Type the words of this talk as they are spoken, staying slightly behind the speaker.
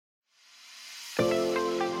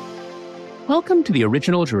Welcome to the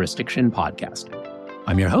Original Jurisdiction Podcast.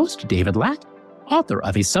 I'm your host, David Latt, author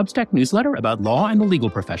of a Substack newsletter about law and the legal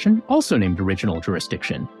profession, also named Original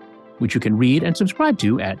Jurisdiction, which you can read and subscribe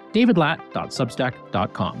to at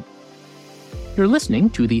davidlatt.substack.com. You're listening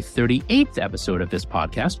to the 38th episode of this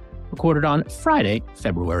podcast, recorded on Friday,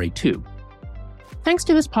 February 2. Thanks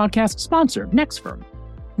to this podcast sponsor, NextFirm.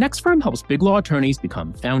 NextFirm helps big law attorneys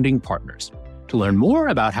become founding partners. To learn more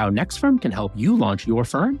about how NextFirm can help you launch your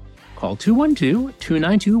firm, call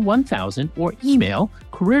 212-292-1000 or email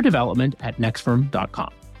careerdevelopment@nextfirm.com.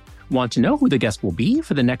 Want to know who the guest will be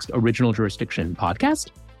for the next Original Jurisdiction podcast?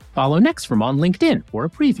 Follow NextFirm on LinkedIn for a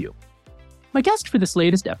preview. My guest for this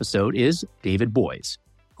latest episode is David Boies,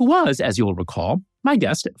 who was, as you'll recall, my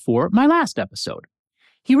guest for my last episode.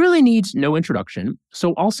 He really needs no introduction,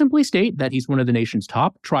 so I'll simply state that he's one of the nation's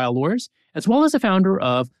top trial lawyers, as well as a founder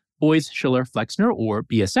of Boies, Schiller, Flexner, or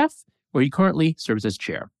BSF, where he currently serves as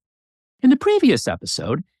chair. In the previous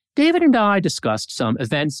episode, David and I discussed some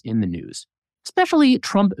events in the news, especially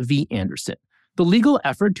Trump v. Anderson, the legal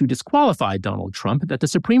effort to disqualify Donald Trump that the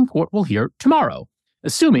Supreme Court will hear tomorrow,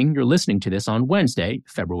 assuming you're listening to this on Wednesday,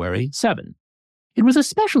 February 7. It was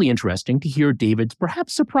especially interesting to hear David's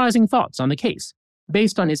perhaps surprising thoughts on the case,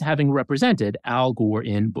 based on his having represented Al Gore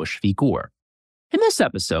in Bush v. Gore. In this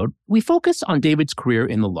episode, we focus on David's career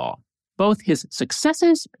in the law, both his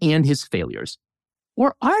successes and his failures.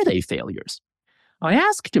 Or are they failures? I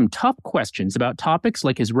asked him tough questions about topics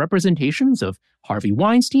like his representations of Harvey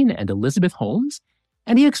Weinstein and Elizabeth Holmes,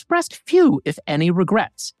 and he expressed few, if any,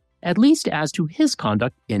 regrets, at least as to his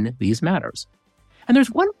conduct in these matters. And there's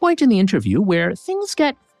one point in the interview where things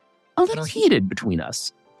get a little heated between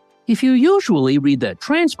us. If you usually read the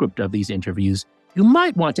transcript of these interviews, you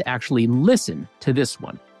might want to actually listen to this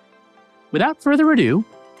one. Without further ado,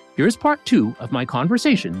 here's part 2 of my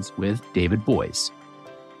conversations with David Boies.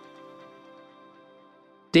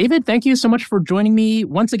 David, thank you so much for joining me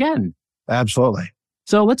once again. Absolutely.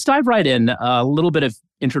 So let's dive right in. A little bit of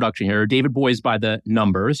introduction here. David Boies by the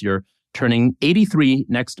numbers. You're turning 83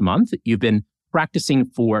 next month. You've been practicing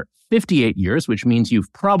for 58 years, which means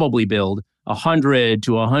you've probably billed 100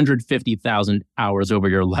 to 150,000 hours over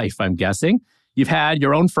your life, I'm guessing. You've had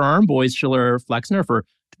your own firm, Boies, Schiller, Flexner, for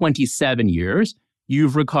 27 years.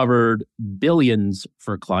 You've recovered billions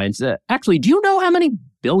for clients. Actually, do you know how many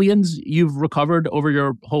billions you've recovered over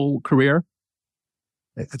your whole career?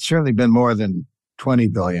 It's certainly been more than 20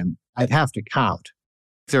 billion. I'd have to count.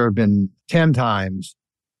 There have been 10 times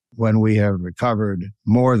when we have recovered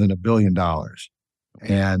more than $1 billion.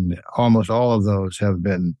 And almost all of those have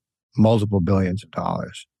been multiple billions of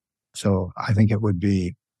dollars. So I think it would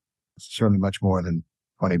be certainly much more than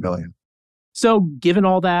 20 billion. So given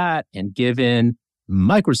all that, and given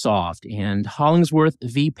Microsoft and Hollingsworth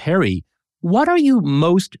v. Perry, what are you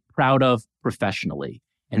most proud of professionally?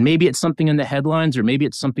 And maybe it's something in the headlines, or maybe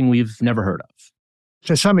it's something we've never heard of.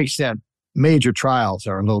 To some extent, major trials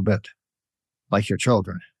are a little bit like your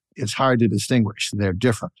children. It's hard to distinguish. They're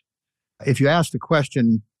different. If you ask the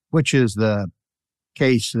question, which is the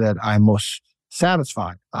case that I'm most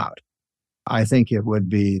satisfied about, I think it would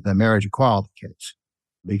be the marriage equality case,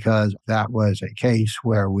 because that was a case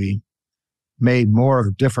where we made more of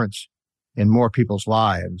a difference in more people's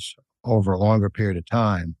lives over a longer period of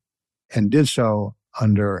time, and did so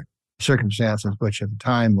under circumstances which at the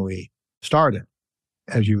time we started,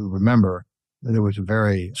 as you remember, there was a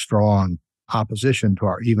very strong opposition to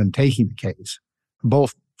our even taking the case,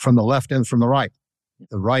 both from the left and from the right.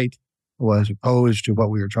 The right was opposed to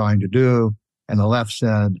what we were trying to do, and the left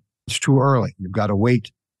said, it's too early. You've got to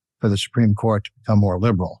wait for the Supreme Court to become more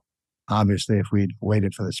liberal. Obviously, if we'd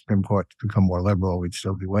waited for the Supreme Court to become more liberal, we'd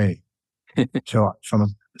still be waiting. So from a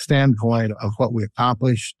standpoint of what we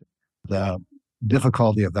accomplished, the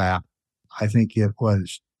difficulty of that, I think it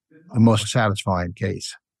was the most satisfying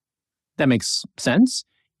case. That makes sense.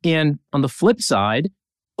 And on the flip side,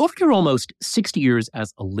 over your almost 60 years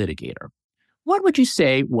as a litigator, what would you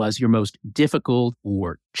say was your most difficult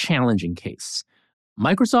or challenging case?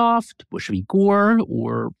 Microsoft, Bush v. Gore,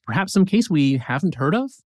 or perhaps some case we haven't heard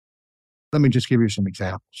of? Let me just give you some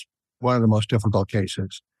examples. One of the most difficult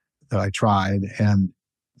cases that I tried, and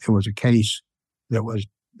it was a case that was,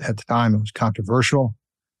 at the time, it was controversial.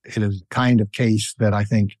 It is the kind of case that I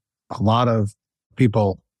think a lot of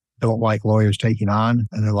people don't like lawyers taking on,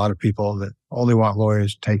 and there are a lot of people that only want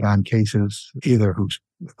lawyers to take on cases, either whose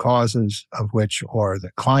the causes of which or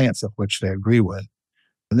the clients of which they agree with.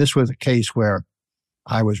 And this was a case where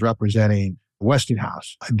I was representing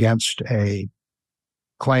Westinghouse against a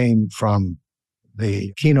claim from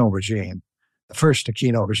the Aquino regime, the first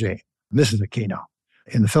Aquino regime. This is Aquino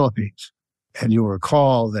in the Philippines. And you'll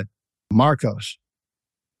recall that Marcos,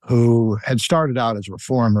 who had started out as a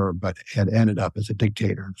reformer but had ended up as a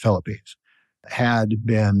dictator in the Philippines, had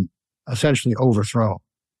been essentially overthrown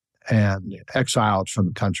and exiled from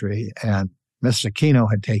the country, and Mrs. Aquino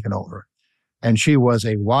had taken over. And she was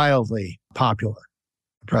a wildly popular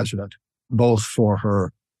president, both for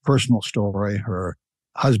her personal story. Her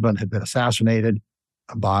husband had been assassinated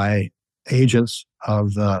by agents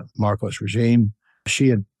of the Marcos regime. She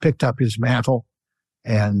had picked up his mantle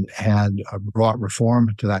and had brought reform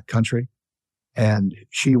to that country. And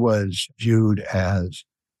she was viewed as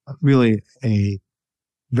really a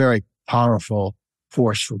very powerful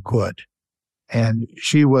force for good. And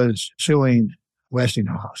she was suing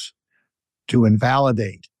Westinghouse to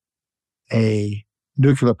invalidate a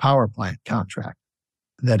nuclear power plant contract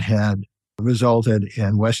that had resulted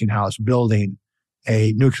in Westinghouse building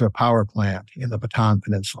a nuclear power plant in the Bataan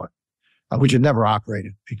Peninsula, which had never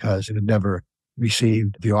operated because it had never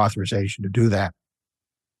received the authorization to do that.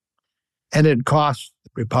 And it cost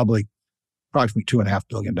the Republic approximately $2.5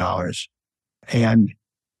 billion. And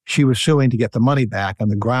she was suing to get the money back on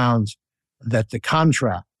the grounds that the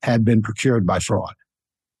contract had been procured by fraud.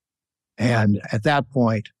 And at that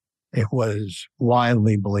point, it was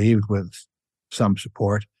widely believed, with some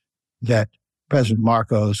support, that President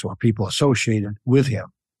Marcos or people associated with him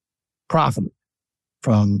profited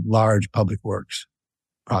from large public works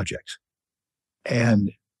projects.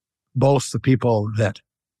 And both the people that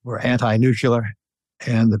were anti-nuclear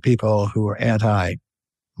and the people who were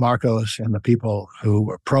anti-Marcos and the people who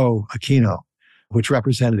were pro-Aquino, which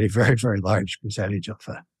represented a very, very large percentage of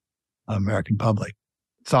the American public,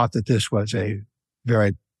 thought that this was a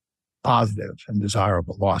very positive and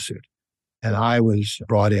desirable lawsuit. And I was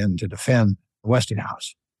brought in to defend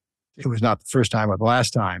Westinghouse. It was not the first time or the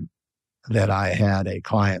last time that I had a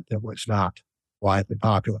client that was not widely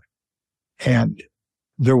popular. And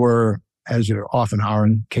there were, as there often are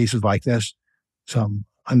in cases like this, some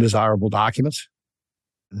undesirable documents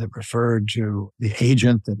that referred to the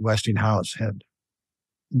agent that Westinghouse had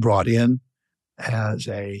brought in as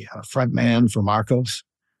a front man for Marcos,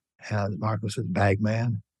 as Marcos's bag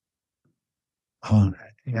man,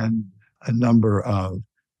 and a number of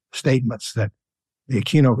statements that the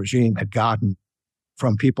Aquino regime had gotten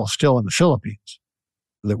from people still in the Philippines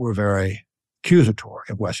that were very accusatory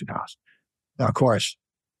of Westinghouse. Now, of course,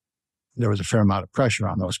 there was a fair amount of pressure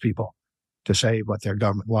on those people to say what their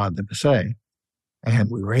government wanted them to say.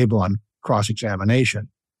 And we were able on cross-examination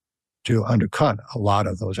to undercut a lot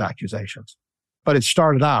of those accusations. But it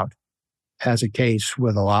started out as a case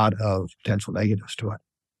with a lot of potential negatives to it.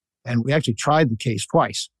 And we actually tried the case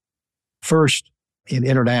twice. First, in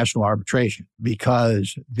international arbitration,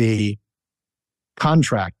 because the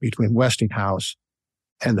contract between Westinghouse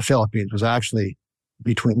and the Philippines was actually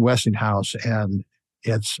between Westinghouse and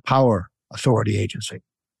its power authority agency.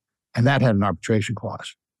 And that had an arbitration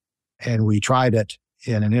clause. And we tried it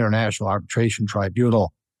in an international arbitration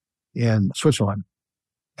tribunal in Switzerland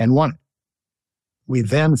and won it. We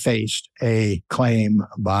then faced a claim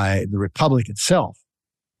by the Republic itself,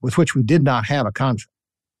 with which we did not have a contract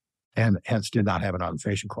and hence did not have an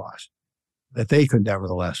arbitration clause, that they could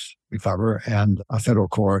nevertheless recover. And a federal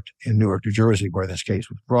court in Newark, New Jersey, where this case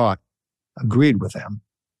was brought, agreed with them.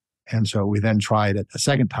 And so we then tried it a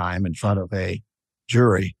second time in front of a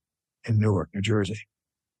jury in Newark, New Jersey.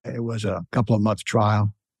 It was a couple of month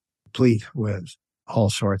trial, complete with all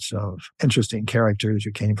sorts of interesting characters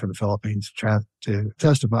who came from the Philippines to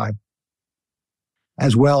testify,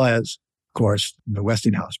 as well as, of course, the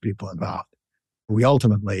Westinghouse people involved. We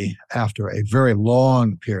ultimately, after a very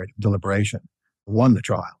long period of deliberation, won the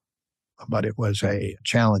trial, but it was a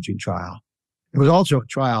challenging trial. It was also a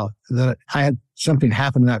trial that I had something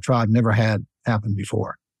happen in that trial I'd never had happen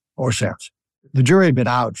before or since. The jury had been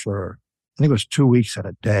out for, I think it was 2 weeks and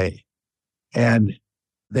a day, and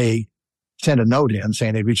they sent a note in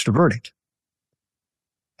saying they'd reached a verdict.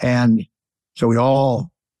 And so we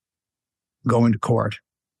all go into court.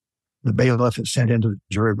 The bailiff is sent into the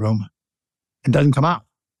jury room and doesn't come out.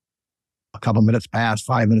 A couple of minutes pass,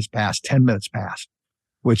 5 minutes pass, 10 minutes pass,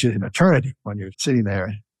 which is an eternity when you're sitting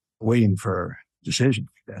there waiting for a decision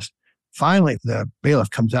like this. Finally, the bailiff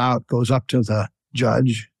comes out, goes up to the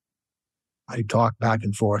judge. I talk back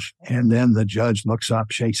and forth. And then the judge looks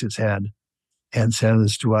up, shakes his head, and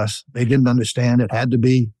says to us, they didn't understand it had to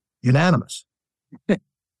be unanimous.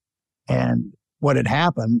 And what had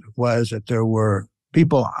happened was that there were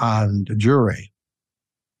people on the jury.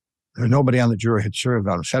 There was nobody on the jury had served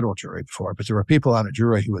on a federal jury before, but there were people on a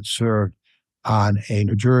jury who had served on a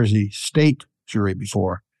New Jersey state jury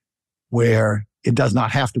before, where it does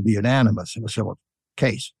not have to be unanimous in a civil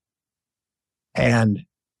case. And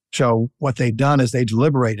So what they'd done is they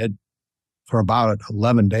deliberated for about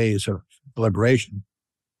 11 days of deliberation.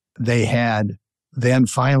 They had then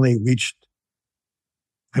finally reached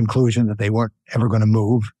conclusion that they weren't ever going to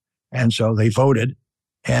move. And so they voted,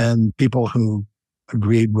 and people who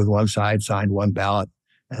agreed with one side signed one ballot,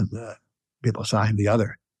 and the people signed the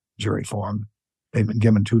other jury form. They've been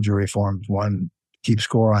given two jury forms, one to keep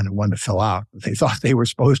score on and one to fill out. They thought they were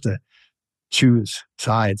supposed to choose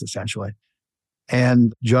sides, essentially.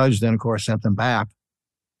 And the judge then, of course, sent them back.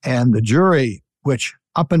 And the jury, which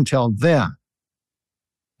up until then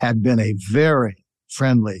had been a very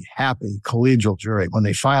friendly, happy, collegial jury. When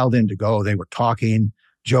they filed in to go, they were talking,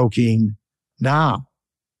 joking. Now,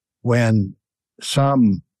 when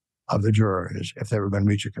some of the jurors, if they were going to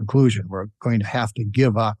reach a conclusion, were going to have to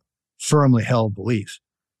give up firmly held beliefs,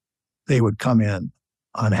 they would come in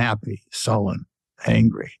unhappy, sullen,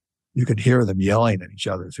 angry. You could hear them yelling at each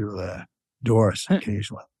other through the doors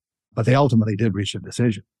occasionally. But they ultimately did reach a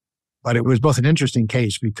decision. But it was both an interesting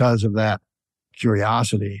case because of that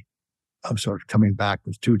curiosity of sort of coming back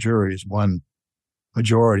with two juries, one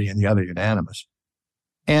majority and the other unanimous.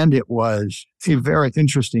 And it was a very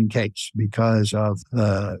interesting case because of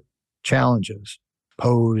the challenges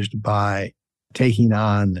posed by taking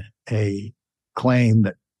on a claim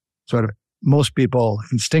that sort of most people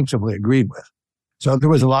instinctively agreed with. So there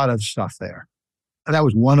was a lot of stuff there. And that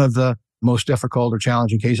was one of the most difficult or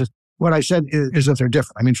challenging cases. What I said is that they're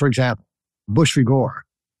different. I mean, for example, Bush v. Gore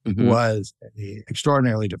was an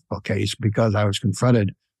extraordinarily difficult case because I was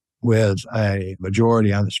confronted with a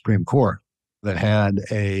majority on the Supreme Court that had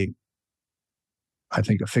I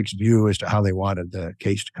think, a fixed view as to how they wanted the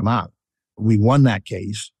case to come out. We won that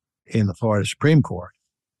case in the Florida Supreme Court,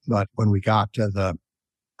 but when we got to the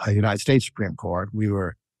United States Supreme Court, we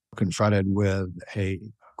were confronted with a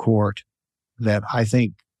court that I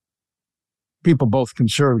think people, both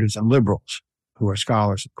conservatives and liberals who are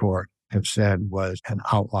scholars of court, have said was an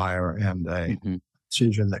outlier and a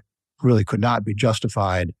decision that really could not be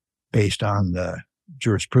justified based on the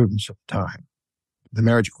jurisprudence of the time. The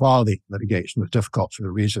marriage equality litigation was difficult for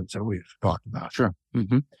the reasons that we've talked about. Sure.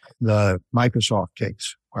 The Microsoft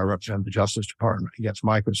case, where I represent the Justice Department against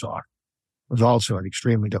Microsoft, was also an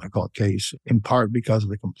extremely difficult case, in part because of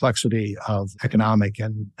the complexity of economic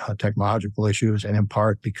and technological issues, and in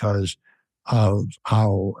part because of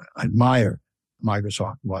how admired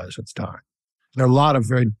Microsoft was at the time. There are a lot of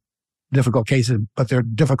very difficult cases, but they're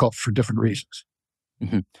difficult for different reasons.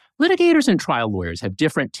 Litigators and trial lawyers have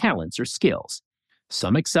different talents or skills.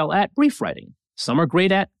 Some excel at brief writing. Some are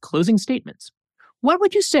great at closing statements. What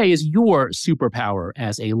would you say is your superpower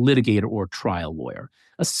as a litigator or trial lawyer?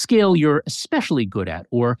 A skill you're especially good at,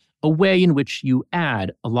 or a way in which you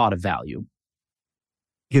add a lot of value?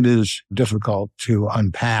 It is difficult to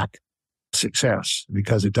unpack success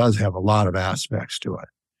because it does have a lot of aspects to it.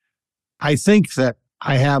 I think that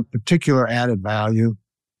I have particular added value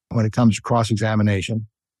when it comes to cross-examination.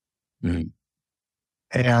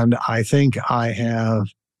 And I think I have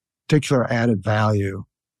particular added value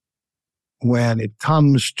when it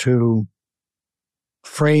comes to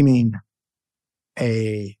framing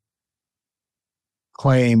a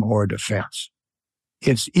claim or defense.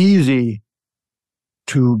 It's easy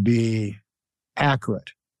to be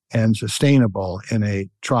accurate and sustainable in a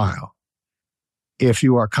trial if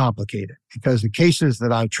you are complicated, because the cases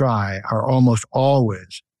that I try are almost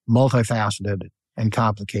always multifaceted and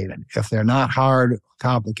complicated. If they're not hard or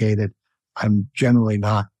complicated, I'm generally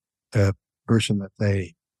not the person that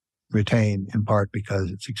they retain, in part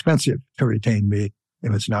because it's expensive to retain me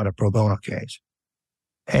if it's not a pro bono case.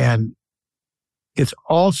 And it's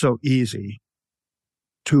also easy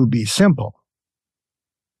to be simple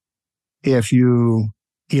if you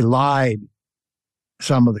elide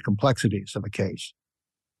some of the complexities of a case.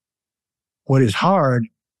 What is hard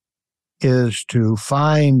is to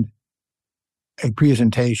find a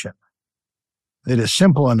presentation that is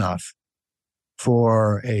simple enough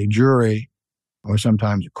for a jury or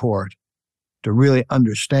sometimes a court to really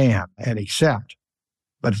understand and accept,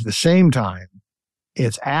 but at the same time,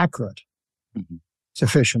 it's accurate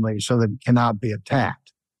sufficiently so that it cannot be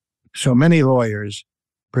attacked. So many lawyers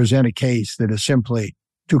present a case that is simply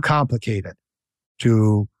too complicated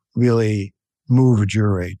to really move a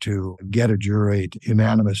jury, to get a jury to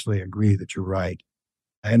unanimously agree that you're right.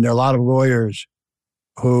 And there are a lot of lawyers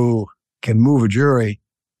who can move a jury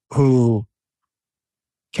who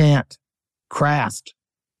can't craft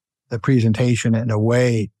the presentation in a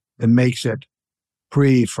way that makes it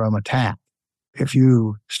free from attack. If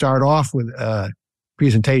you start off with a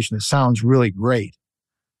presentation that sounds really great,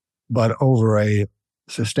 but over a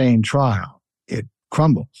sustained trial, it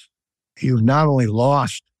crumbles. You've not only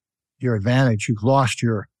lost your advantage, you've lost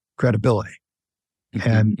your credibility.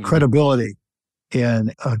 And credibility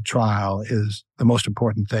in a trial is the most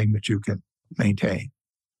important thing that you can maintain.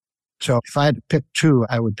 So if I had to pick two,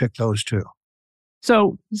 I would pick those two.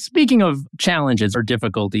 So speaking of challenges or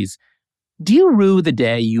difficulties, do you rue the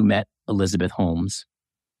day you met Elizabeth Holmes?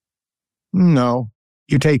 No.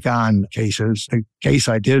 You take on cases. The case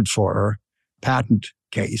I did for her, patent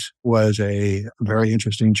case, was a very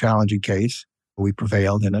interesting, challenging case. We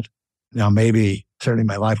prevailed in it. Now, maybe, certainly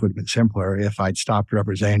my life would have been simpler if I'd stopped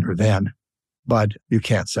representing her then, but you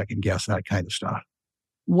can't second guess that kind of stuff.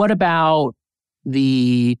 What about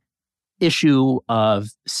the issue of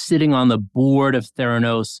sitting on the board of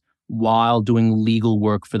Theranos while doing legal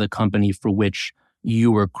work for the company for which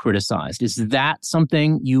you were criticized? Is that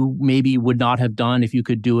something you maybe would not have done if you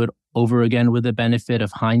could do it over again with the benefit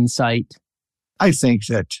of hindsight? I think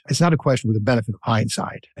that it's not a question with the benefit of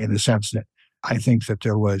hindsight, in the sense that I think that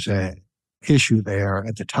there was an issue there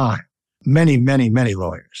at the time. Many, many, many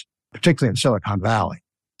lawyers, particularly in Silicon Valley,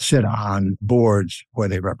 sit on boards where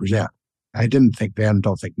they represent. I didn't think then,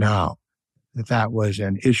 don't think now, that that was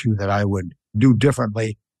an issue that I would do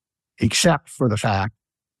differently, except for the fact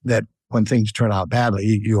that when things turn out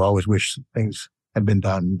badly, you always wish things had been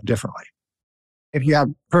done differently. If you have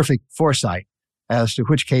perfect foresight as to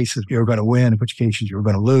which cases you're going to win, which cases you're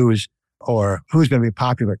going to lose, or who's going to be a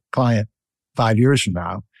popular client 5 years from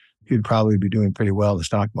now, you'd probably be doing pretty well in the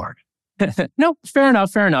stock market. No, fair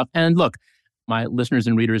enough, fair enough. And look, my listeners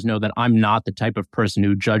and readers know that I'm not the type of person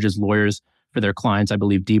who judges lawyers for their clients. I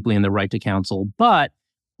believe deeply in the right to counsel, but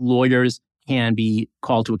lawyers can be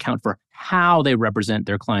called to account for how they represent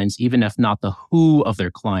their clients, even if not the who of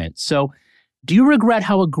their clients. So do you regret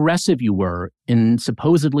how aggressive you were in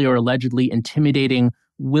supposedly or allegedly intimidating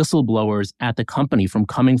whistleblowers at the company from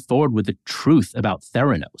coming forward with the truth about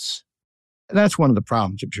Theranos? That's one of the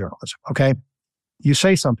problems of journalism, okay? You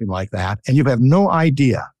say something like that, and you have no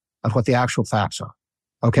idea of what the actual facts are,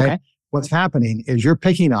 okay? What's happening is you're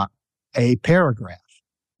picking up a paragraph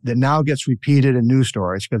that now gets repeated in news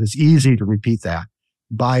stories, because it's easy to repeat that,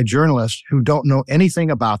 by journalists who don't know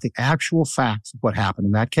anything about the actual facts of what happened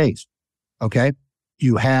in that case, okay?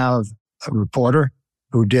 You have a reporter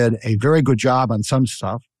who did a very good job on some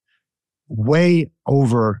stuff, way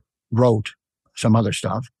overwrote some other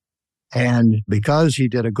stuff, and because he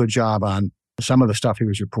did a good job on some of the stuff he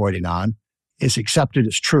was reporting on, it's accepted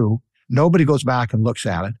as true. Nobody goes back and looks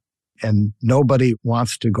at it, and nobody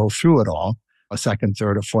wants to go through it all a second,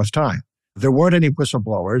 third, or fourth time. There weren't any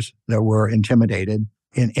whistleblowers that were intimidated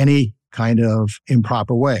in any kind of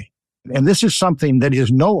improper way. And this is something that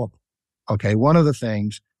is knowable. Okay, one of the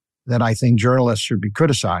things that I think journalists should be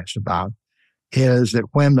criticized about is that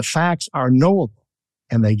when the facts are knowable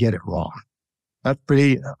and they get it wrong, that's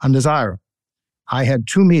pretty undesirable. I had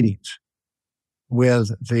 2 meetings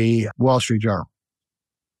with the Wall Street Journal.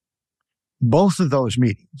 Both of those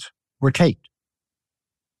meetings were taped.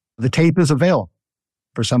 The tape is available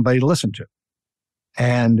for somebody to listen to.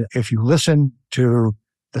 And if you listen to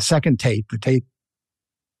the second tape, the tape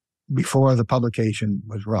before the publication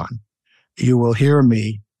was run, you will hear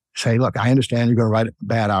me say, look, I understand you're going to write a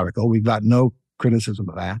bad article. We've got no criticism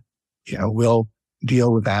of that. We'll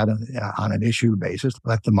deal with that on an issue basis.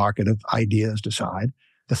 Let the market of ideas decide.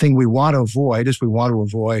 The thing we want to avoid is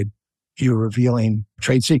you revealing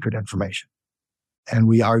trade secret information. And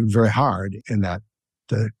we argue very hard in that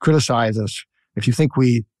to criticize us. If you think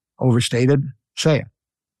we overstated, say it,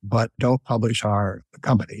 but don't publish our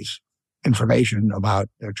company's information about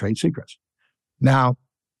their trade secrets. Now,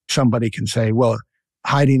 somebody can say, well,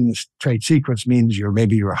 hiding the trade secrets means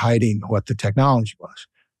maybe you're hiding what the technology was.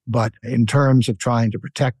 But in terms of trying to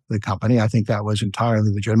protect the company, I think that was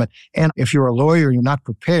entirely legitimate. And if you're a lawyer, you're not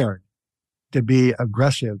prepared to be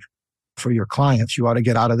aggressive for your clients, you ought to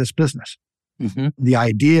get out of this business. Mm-hmm. The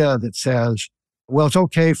idea that says, well, it's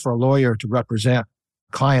okay for a lawyer to represent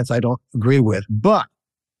clients I don't agree with, but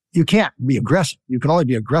you can't be aggressive. You can only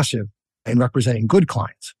be aggressive in representing good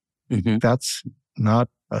clients. Mm-hmm. That's not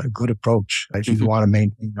a good approach if you want to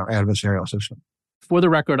maintain our adversarial system. For the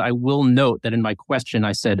record, I will note that in my question,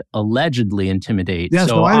 I said allegedly intimidate. Yes,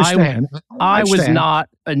 so I understand. I was not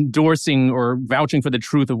endorsing or vouching for the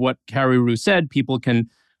truth of what Carrie Rue said. People can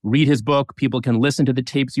read his book. People can listen to the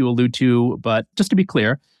tapes you allude to. But just to be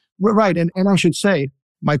clear. Right. And I should say,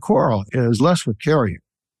 my quarrel is less with Carrie,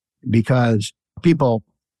 because people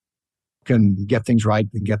can get things right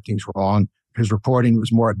and get things wrong. His reporting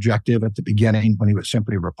was more objective at the beginning when he was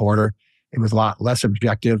simply a reporter. It was a lot less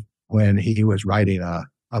objective when he was writing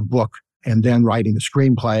a book and then writing the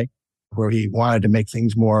screenplay where he wanted to make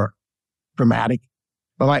things more dramatic.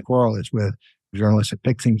 But my quarrel is with journalists would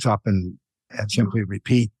pick things up and simply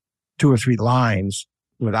repeat 2 or 3 lines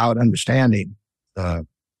without understanding the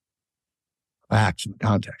facts and the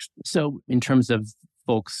context. So in terms of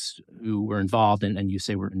folks who were involved and you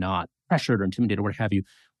say were not pressured or intimidated or what have you,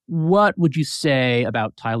 what would you say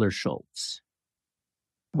about Tyler Schultz?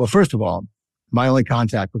 Well, first of all, my only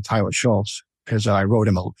contact with Tyler Schultz is I wrote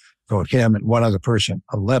him and one other person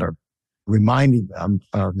a letter reminding them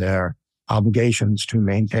of their obligations to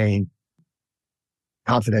maintain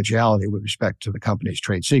confidentiality with respect to the company's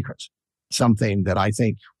trade secrets, something that I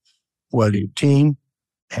think was routine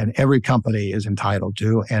and every company is entitled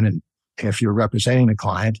to. And if you're representing a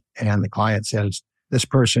client and the client says, this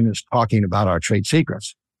person is talking about our trade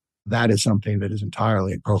secrets, that is something that is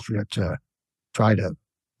entirely appropriate to try to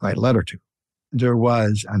write a letter to. There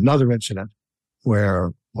was another incident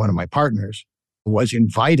where one of my partners was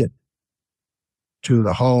invited to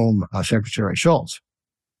the home of Secretary Schultz.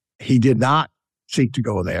 He did not seek to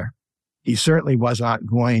go there. He certainly was not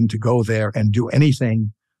going to go there and do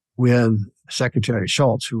anything with Secretary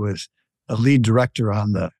Schultz, who was the lead director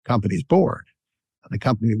on the company's board, the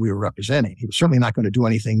company we were representing. He was certainly not going to do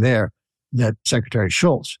anything there that Secretary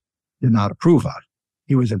Schultz did not approve of.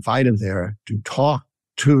 He was invited there to talk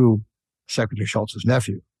to Secretary Schultz's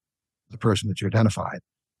nephew, the person that you identified,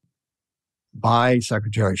 by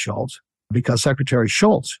Secretary Schultz, because Secretary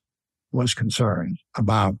Schultz was concerned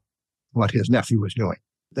about what his nephew was doing.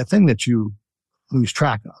 The thing that you lose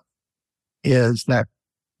track of is that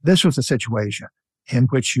this was a situation in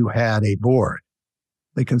which you had a board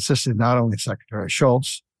that consisted not only of Secretary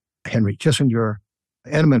Schultz, Henry Kissinger,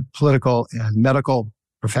 eminent political and medical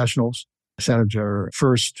professionals, Senator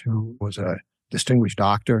First, who was a distinguished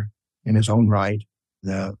doctor in his own right,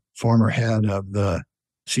 the former head of the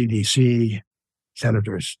CDC,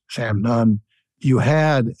 Senator Sam Nunn. You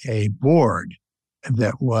had a board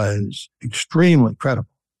that was extremely credible.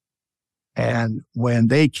 And when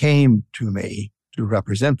they came to me to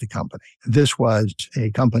represent the company, this was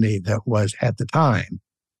a company that was at the time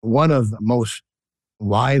one of the most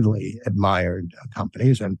widely admired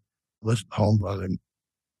companies, and Elizabeth Holmes was the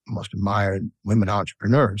most admired women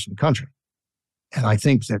entrepreneurs in the country. And I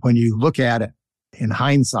think that when you look at it in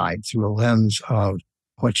hindsight through a lens of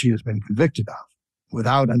what she has been convicted of,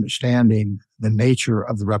 without understanding the nature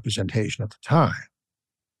of the representation at the time,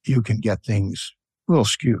 you can get things a little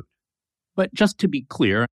skewed. But just to be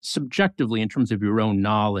clear, subjectively, in terms of your own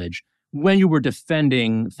knowledge, when you were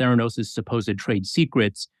defending Theranos' supposed trade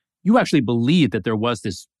secrets, you actually believed that there was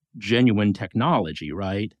this genuine technology,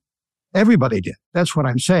 right? Everybody did. That's what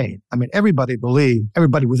I'm saying. I mean, everybody believed,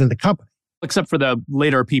 everybody within the company. Except for the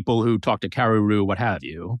later people who talked to Carreyrou, what have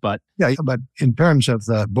you. But in terms of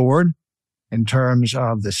the board, in terms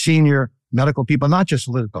of the senior medical people, not just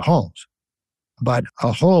Elizabeth Holmes, but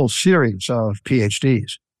a whole series of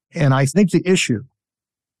PhDs. And I think the issue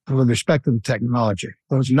with respect to the technology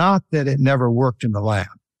was not that it never worked in the lab.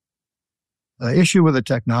 The issue with the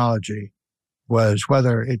technology was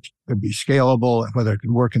whether it could be scalable, whether it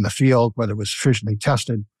could work in the field, whether it was sufficiently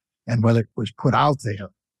tested, and whether it was put out there.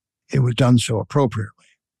 It was done so appropriately.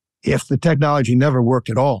 If the technology never worked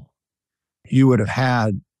at all, you would have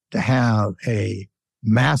had to have a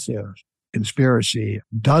massive conspiracy,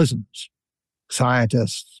 dozens,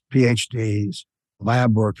 scientists, PhDs,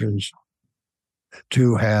 lab workers,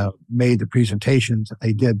 to have made the presentations that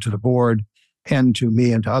they did to the board and to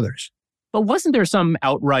me and to others. But wasn't there some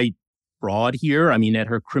outright fraud here? I mean, at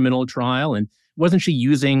her criminal trial, and wasn't she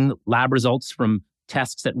using lab results from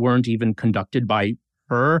tests that weren't even conducted by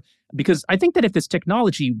her? Because I think that if this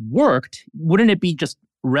technology worked, wouldn't it be just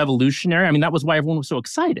revolutionary? I mean, that was why everyone was so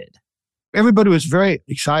excited. Everybody was very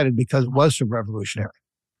excited because it was so revolutionary.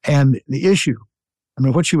 And the issue, I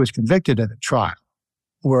mean, what she was convicted of at trial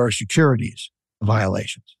were securities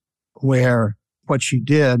violations, where what she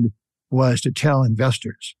did was to tell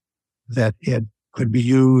investors that it could be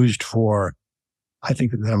used for, I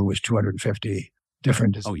think the number was 250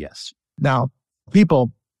 different diseases. Oh, yes. Now,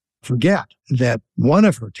 people forget that one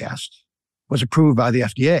of her tests was approved by the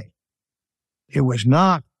FDA. It was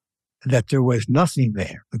not that there was nothing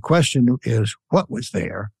there. The question is what was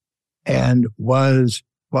there, and was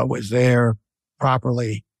what was there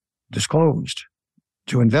properly disclosed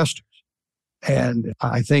to investors? And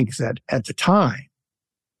I think that at the time,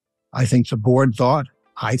 I think the board thought,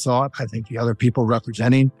 I think the other people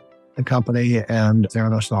representing the company and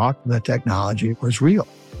Theranos thought the technology was real.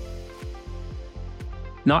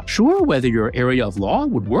 Not sure whether your area of law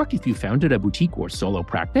would work if you founded a boutique or solo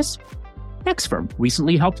practice? Nexfirm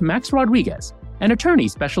recently helped Max Rodriguez an attorney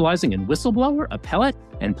specializing in whistleblower, appellate,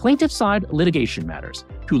 and plaintiff side litigation matters,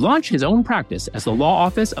 to launch his own practice as the law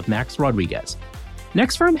office of Max Rodriguez.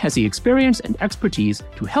 Next Firm has the experience and expertise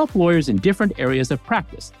to help lawyers in different areas of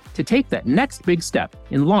practice to take that next big step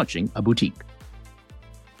in launching a boutique.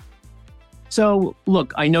 So,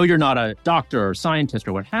 look, I know you're not a doctor or scientist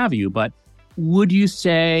or what have you, but would you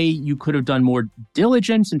say you could have done more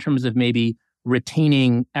diligence in terms of maybe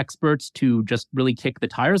retaining experts to just really kick the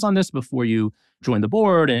tires on this before you joined the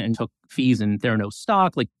board and took fees and Theranos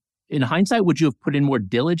stock? Like, in hindsight, would you have put in more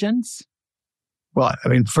diligence? Well, I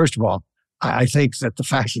mean, first of all, I think that the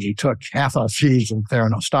fact that he took half our fees in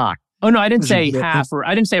Theranos stock. Oh, no, I didn't say half, or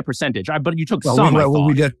I didn't say a percentage, but you took some.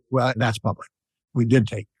 We did. Well, that's public. We did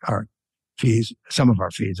take our fees, some of our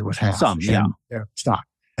fees. It was half. Some, yeah. Stock.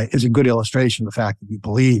 It's a good illustration of the fact that we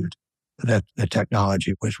believed that the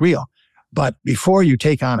technology was real. But before you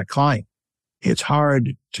take on a client, it's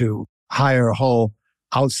hard to hire a whole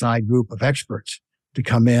outside group of experts to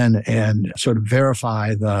come in and sort of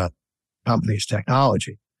verify the company's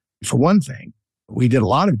technology. For one thing, we did a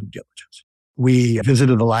lot of due diligence. We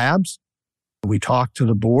visited the labs. We talked to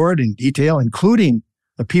the board in detail, including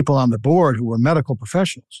the people on the board who were medical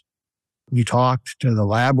professionals. We talked to the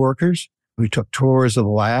lab workers. We took tours of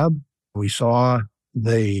the lab. We saw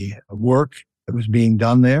the work that was being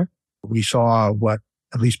done there. We saw what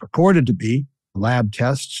at least purported to be lab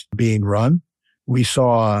tests being run. We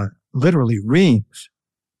saw literally reams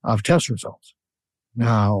of test results.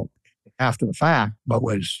 Now, after the fact, what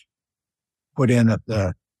was put in at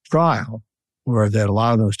the trial were that a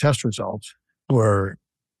lot of those test results were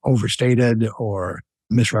overstated or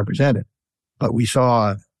misrepresented. But we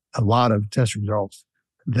saw a lot of test results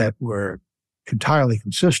that were entirely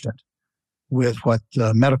consistent with what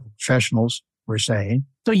the medical professionals were saying.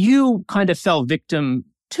 So you kind of fell victim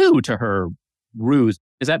too to her ruse.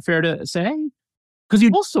 Is that fair to say? Because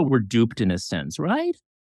you also were duped in a sense, right?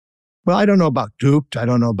 Well, I don't know about duped. I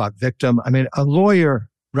don't know about victim. I mean, a lawyer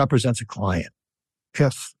represents a client.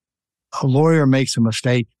 If a lawyer makes a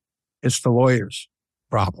mistake, it's the lawyer's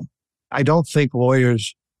problem. I don't think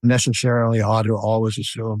lawyers necessarily ought to always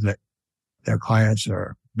assume that their clients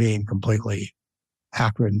are being completely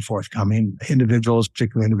accurate and forthcoming. Individuals,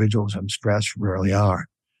 particularly individuals in stress, rarely are.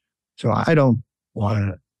 So I don't want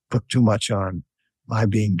to put too much on my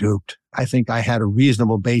being duped. I think I had a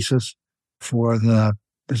reasonable basis for the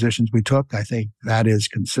positions we took. I think that is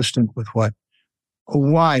consistent with what a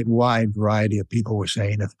wide variety of people were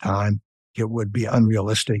saying at the time. It would be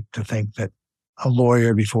unrealistic to think that a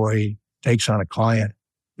lawyer, before he takes on a client,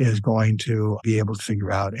 is going to be able to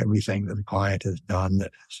figure out everything that the client has done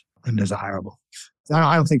that is undesirable.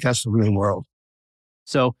 I don't think that's the real world.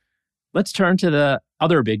 So let's turn to the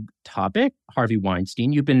other big topic, Harvey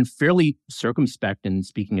Weinstein. You've been fairly circumspect in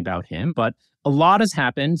speaking about him, but a lot has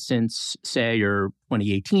happened since, say, your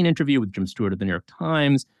 2018 interview with Jim Stewart of the New York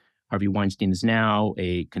Times. Harvey Weinstein is now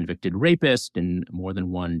a convicted rapist in more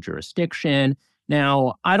than one jurisdiction.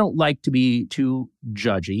 Now, I don't like to be too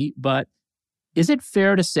judgy, but is it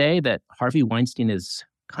fair to say that Harvey Weinstein is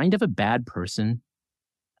kind of a bad person?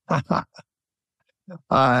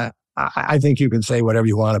 I think you can say whatever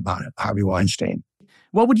you want about it, Harvey Weinstein.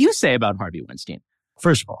 What would you say about Harvey Weinstein?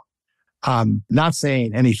 First of all, I'm not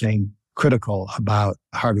saying anything critical about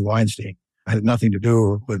Harvey Weinstein. It had nothing to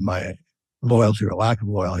do with my loyalty or lack of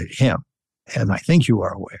loyalty to him. And I think you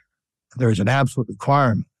are aware there is an absolute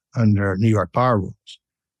requirement under New York bar rules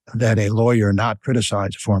that a lawyer not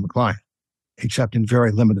criticize a former client, except in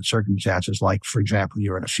very limited circumstances, like, for example,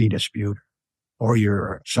 you're in a fee dispute or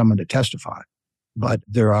you're summoned to testify. But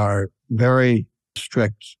there are very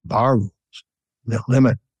strict bar rules that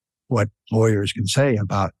limit what lawyers can say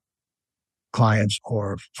about clients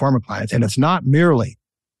or former clients. And it's not merely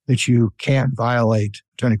that you can't violate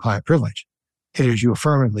attorney-client privilege. It is you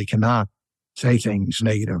affirmatively cannot say things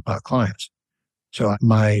negative about clients. So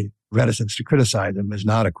my reticence to criticize them is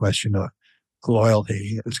not a question of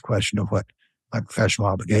loyalty. It's a question of what my professional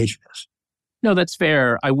obligation is. No, that's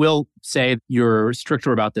fair. I will say you're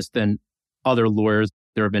stricter about this than other lawyers.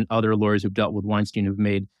 There have been other lawyers who've dealt with Weinstein who've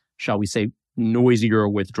made, shall we say, noisier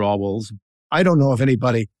withdrawals. I don't know of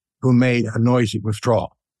anybody who made a noisy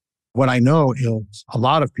withdrawal. What I know is a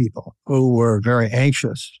lot of people who were very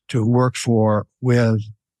anxious to work for, with,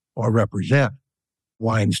 or represent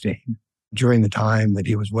Weinstein during the time that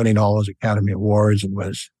he was winning all those Academy Awards and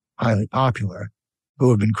was highly popular,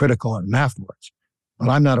 who have been critical of him afterwards. But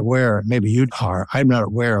I'm not aware, maybe you are, I'm not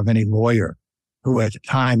aware of any lawyer who at the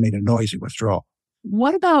time made a noisy withdrawal.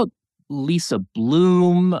 What about Lisa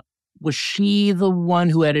Bloom? Was she the one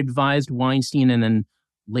who had advised Weinstein and then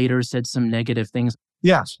later said some negative things?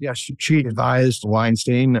 Yes, yes. She advised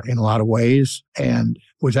Weinstein in a lot of ways and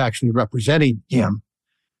was actually representing him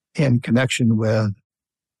in connection with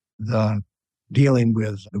the dealing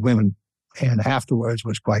with the women, and afterwards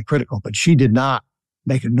was quite critical. But she did not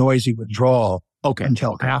make a noisy withdrawal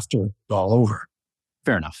until after it's all over.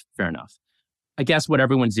 Fair enough. Fair enough. I guess what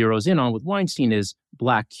everyone zeroes in on with Weinstein is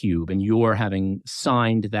Black Cube, and you're having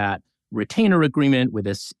signed that retainer agreement with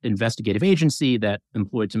this investigative agency that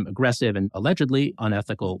employed some aggressive and allegedly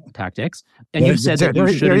unethical tactics. And you've said that you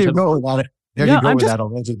shouldn't There you have... go with it. There you go with that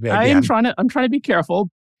allegedly again. I'm trying to be careful.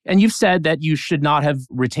 And you've said that you should not have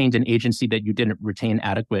retained an agency that you didn't retain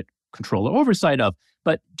adequate control or oversight of.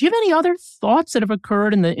 But do you have any other thoughts that have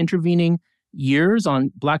occurred in the intervening years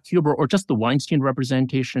on Black Cube or just the Weinstein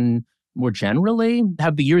representation more generally?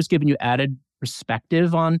 Have the years given you added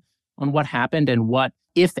perspective on what happened and what,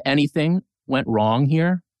 if anything, went wrong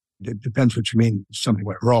here? It depends what you mean something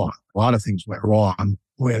went wrong. A lot of things went wrong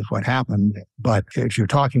with what happened. But if you're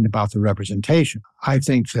talking about the representation, I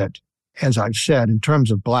think that, as I've said, in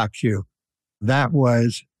terms of Black Cube, that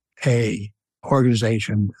was a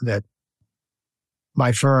organization that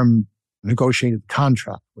my firm negotiated a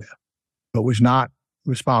contract with, but was not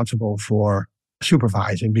responsible for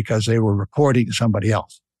supervising because they were reporting to somebody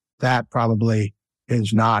else. That probably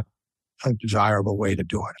is not a desirable way to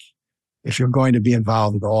do it. If you're going to be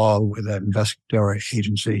involved at all with an investigatory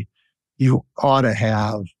agency, you ought to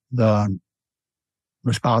have the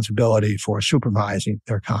responsibility for supervising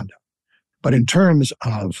their conduct. But in terms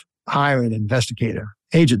of hiring an investigative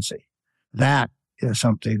agency, that is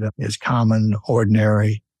something that is common,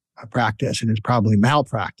 ordinary practice, and is probably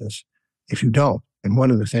malpractice if you don't. And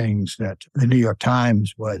one of the things that the New York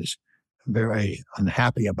Times was very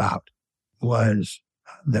unhappy about was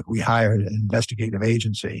that we hired an investigative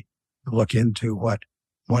agency to look into what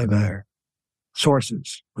one of their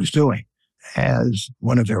sources was doing, as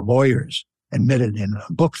one of their lawyers admitted in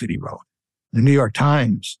a book that he wrote. The New York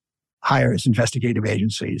Times hires investigative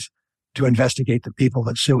agencies to investigate the people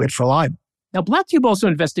that sue it for libel. Now, Black Cube also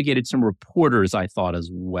investigated some reporters, I thought, as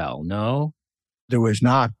well, no? There was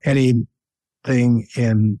not anything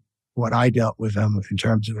in what I dealt with them in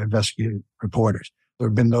terms of investigative reporters. There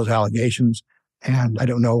have been those allegations, and I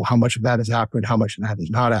don't know how much of that is accurate, how much of that is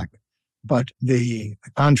not accurate. But the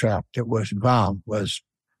contract that was involved was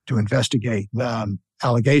to investigate the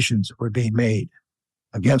allegations that were being made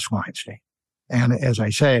against Weinstein. And as I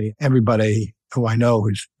say, everybody who I know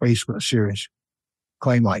who's faced with a serious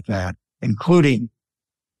claim like that, including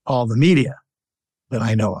all the media that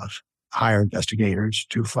I know of, hire investigators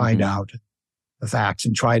to find out the facts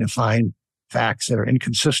and try to find facts that are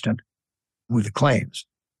inconsistent with the claims.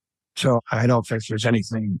 So I don't think there's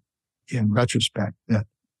anything in retrospect that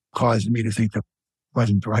caused me to think that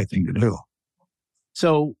wasn't the right thing to do.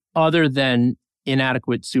 So other than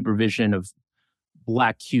inadequate supervision of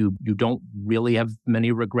Black Cube, you don't really have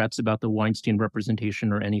many regrets about the Weinstein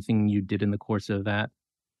representation or anything you did in the course of that?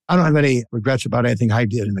 I don't have any regrets about anything I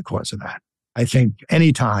did in the course of that. I think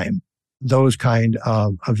anytime those kind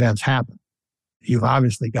of events happen, you've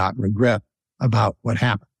obviously got regret about what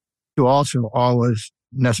happened. You also always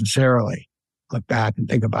necessarily look back and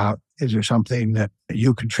think about, is there something that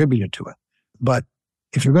you contributed to it? But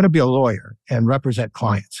if you're going to be a lawyer and represent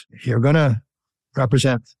clients, you're going to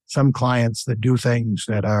represent some clients that do things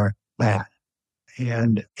that are bad.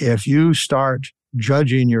 And if you start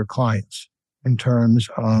judging your clients in terms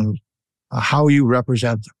of how you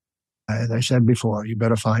represent them, as I said before, you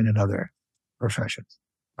better find another profession.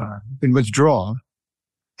 You can withdraw.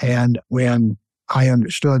 And when I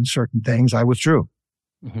understood certain things, I withdrew.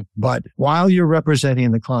 But while you're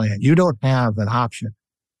representing the client, you don't have an option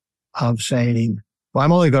of saying, well,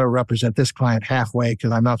 I'm only going to represent this client halfway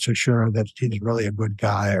because I'm not so sure that he's really a good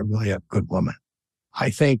guy or really a good woman.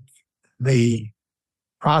 I think the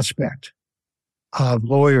prospect of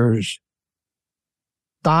lawyers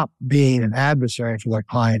stop being an adversary for their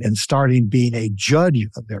client and starting being a judge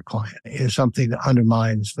of their client is something that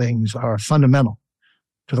undermines things that are fundamental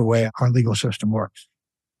to the way our legal system works.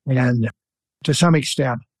 And to some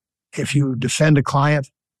extent, if you defend a client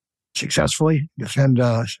successfully, defend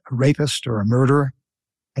a rapist or a murderer,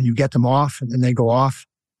 and you get them off and then they go off,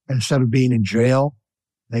 and instead of being in jail,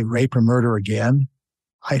 they rape or murder again,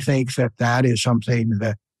 I think that that is something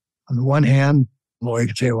that, on the one hand, the lawyer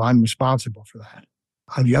can say, well, I'm responsible for that.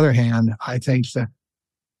 On the other hand, I think that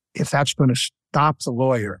if that's going to stop the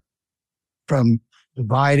lawyer from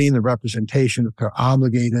providing the representation that they're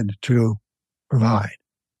obligated to provide,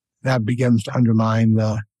 that begins to undermine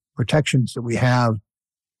the protections that we have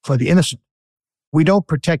for the innocent. We don't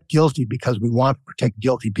protect guilty because we want to protect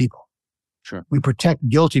guilty people. Sure. We protect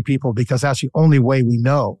guilty people because that's the only way we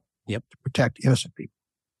know Yep. to protect innocent people.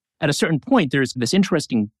 At a certain point, there's this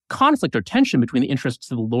interesting conflict or tension between the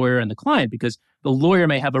interests of the lawyer and the client, because the lawyer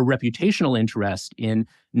may have a reputational interest in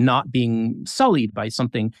not being sullied by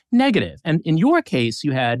something negative. And in your case,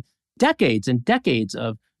 you had decades and decades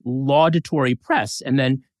of laudatory press. And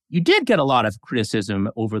then you did get a lot of criticism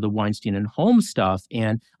over the Weinstein and Holmes stuff.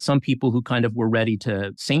 And some people who kind of were ready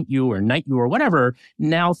to saint you or knight you or whatever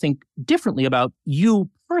now think differently about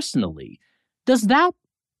you personally. Does that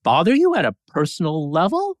bother you at a personal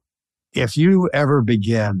level? If you ever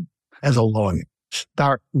begin as a lawyer,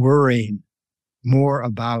 start worrying more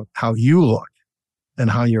about how you look than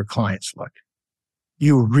how your clients look,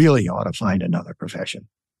 you really ought to find another profession.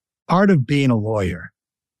 Part of being a lawyer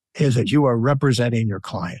is that you are representing your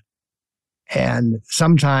client. And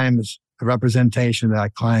sometimes the representation of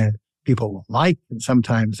that client people will like, and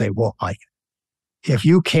sometimes they won't like it. If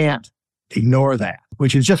you can't ignore that,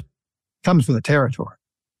 which is just comes with the territory,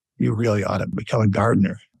 you really ought to become a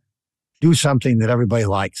gardener. Do something that everybody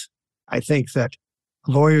likes. I think that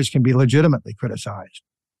lawyers can be legitimately criticized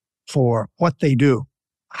for what they do,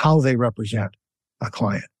 how they represent a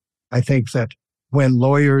client. I think that when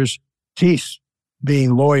lawyers cease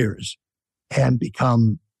being lawyers and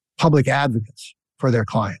become public advocates for their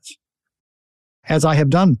clients, as I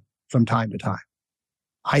have done from time to time,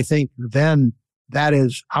 I think then that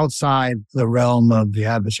is outside the realm of the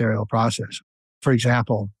adversarial process. For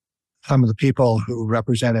example, some of the people who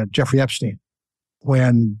represented Jeffrey Epstein,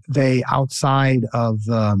 when they, outside of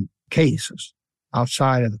the cases,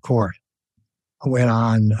 outside of the court, went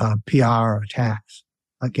on PR attacks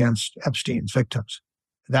against Epstein's victims.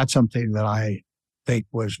 That's something that I think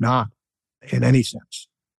was not, in any sense,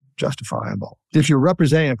 justifiable. If you're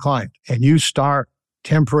representing a client and you start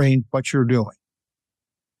tempering what you're doing,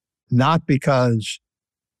 not because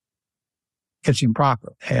it's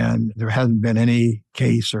improper, and there hasn't been any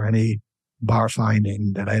case or any bar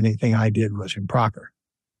finding that anything I did was improper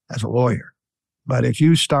as a lawyer. But if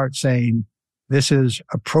you start saying this is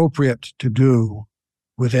appropriate to do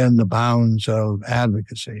within the bounds of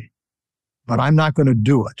advocacy, but I'm not going to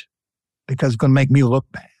do it because it's going to make me look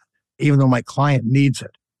bad, even though my client needs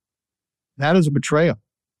it, that is a betrayal,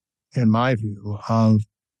 in my view, of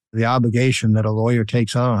the obligation that a lawyer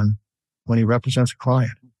takes on when he represents a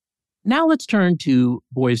client. Now let's turn to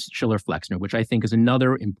Boies Schiller Flexner, which I think is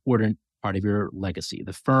another important part of your legacy.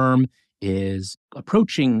 The firm is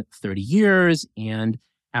approaching 30 years, and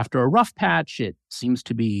after a rough patch, it seems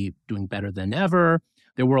to be doing better than ever.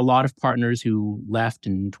 There were a lot of partners who left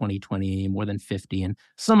in 2020, more than 50, and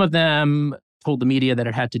some of them told the media that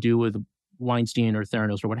it had to do with Weinstein or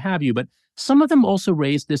Theranos or what have you, but some of them also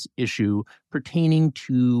raised this issue pertaining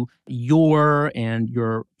to your and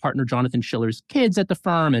your partner Jonathan Schiller's kids at the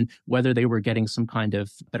firm and whether they were getting some kind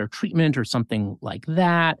of better treatment or something like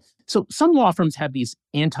that. So some law firms have these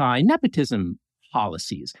anti-nepotism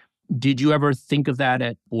policies. Did you ever think of that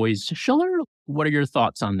at Boies Schiller? What are your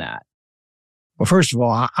thoughts on that? Well, first of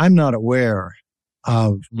all, I'm not aware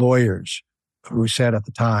of lawyers who said at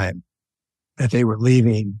the time that they were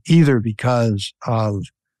leaving either because of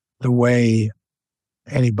the way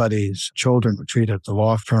anybody's children were treated at the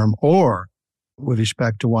law firm or with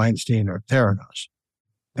respect to Weinstein or Theranos.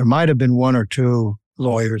 There might have been one or two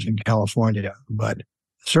lawyers in California, but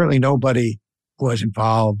certainly nobody was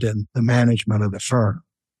involved in the management of the firm.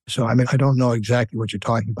 So, I don't know exactly what you're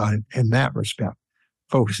talking about in that respect,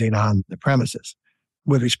 focusing on the premises.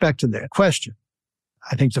 With respect to the question,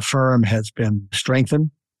 I think the firm has been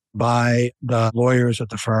strengthened by the lawyers at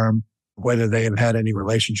the firm, whether they have had any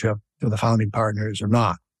relationship to the founding partners or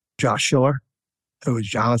not. Josh Schiller, who is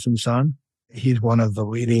Jonathan's son, he's one of the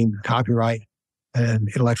leading copyright and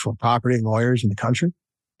intellectual property lawyers in the country.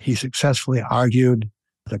 He successfully argued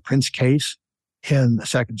the Prince case in the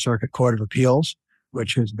Second Circuit Court of Appeals,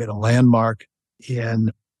 which has been a landmark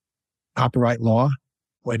in copyright law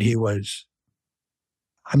when he was,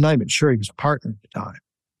 I'm not even sure he was a partner at the time.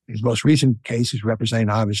 His most recent case is representing,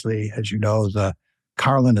 obviously, as you know, the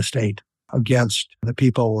Carlin estate against the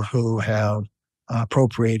people who have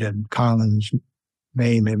appropriated Carlin's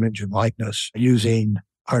name, image, and likeness using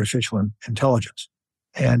artificial intelligence.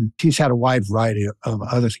 And he's had a wide variety of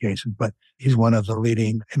other cases, but he's one of the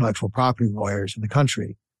leading intellectual property lawyers in the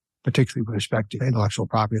country, particularly with respect to intellectual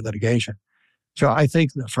property litigation. So I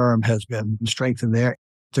think the firm has been strengthened there.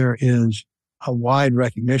 There is a wide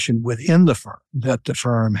recognition within the firm that the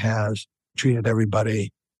firm has treated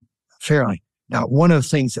everybody fairly. Now, one of the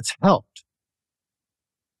things that's helped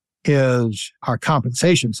is our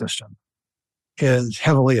compensation system is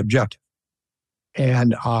heavily objective,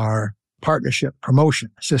 and our partnership promotion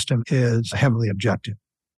system is heavily objective.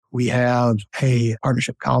 We have a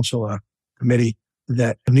partnership council, a committee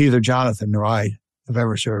that neither Jonathan nor I have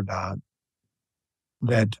ever served on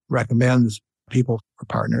that recommends people for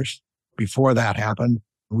partners. Before that happened,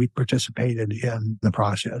 we participated in the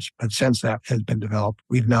process. But since that has been developed,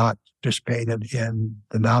 we've not participated in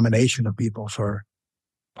the nomination of people for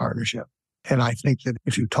partnership. And I think that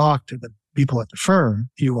if you talk to the people at the firm,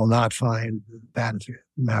 you will not find that as a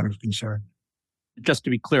matter of concern. Just to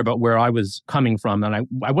be clear about where I was coming from, and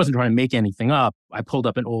I wasn't trying to make anything up. I pulled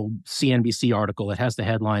up an old CNBC article. It has the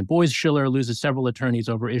headline, Boies Schiller loses several attorneys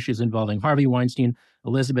over issues involving Harvey Weinstein,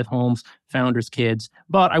 Elizabeth Holmes, founders' kids.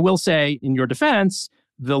 But I will say, in your defense,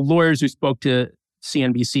 the lawyers who spoke to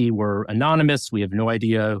CNBC were anonymous. We have no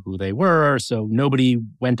idea who they were, so nobody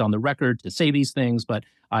went on the record to say these things. But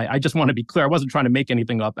I just want to be clear. I wasn't trying to make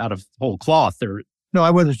anything up out of whole cloth. No,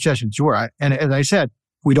 I wasn't suggesting you were. And as I said,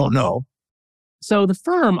 we don't know. So the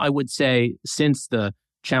firm, I would say, since the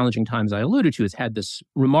challenging times I alluded to, has had this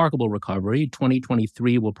remarkable recovery.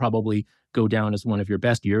 2023 will probably go down as one of your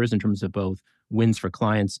best years in terms of both wins for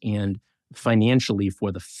clients and financially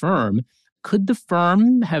for the firm. Could the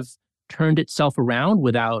firm have turned itself around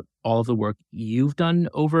without all of the work you've done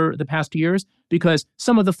over the past years? Because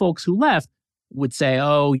some of the folks who left would say,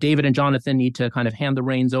 oh, David and Jonathan need to kind of hand the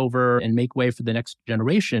reins over and make way for the next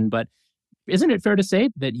generation. But isn't it fair to say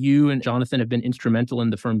that you and Jonathan have been instrumental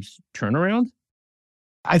in the firm's turnaround?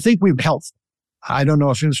 I think we've helped. I don't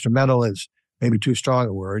know if instrumental is maybe too strong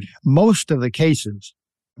a word. Most of the cases,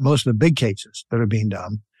 most of the big cases that are being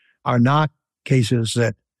done are not cases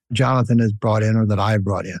that Jonathan has brought in or that I've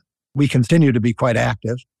brought in. We continue to be quite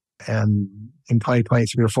active, and in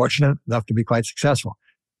 2023 we're fortunate enough to be quite successful.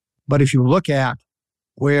 But if you look at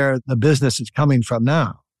where the business is coming from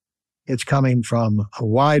now, it's coming from a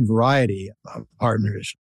wide variety of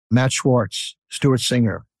partners. Matt Schwartz, Stuart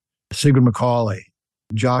Singer, Sigrid McCauley,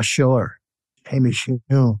 Josh Schiller, Hamish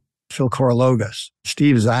Hume, Phil Korologos,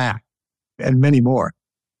 Steve Zack, and many more.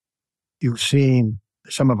 You've seen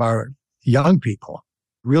some of our young people,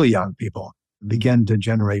 really young people, begin to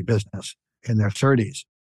generate business in their 30s.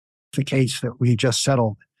 The case that we just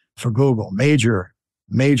settled for Google, major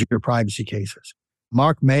privacy cases.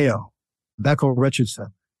 Mark Mayo, Beckel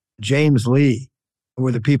Richardson, James Lee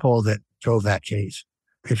were the people that drove that case.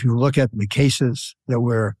 If you look at the cases that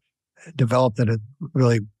were developed that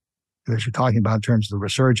really, as you're talking about in terms of the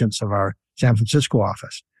resurgence of our San Francisco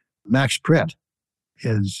office, Max Pritt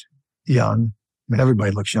is young. I mean,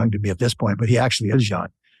 everybody looks young to me at this point, but he actually is young,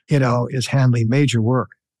 is handling major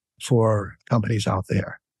work for companies out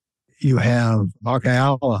there. You have Mark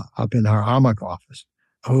Ayala up in our Armonk office,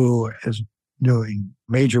 who is doing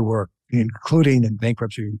major work, including in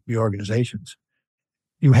bankruptcy reorganizations.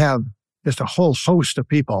 You have just a whole host of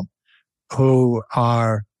people who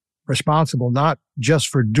are responsible not just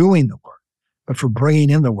for doing the work, but for bringing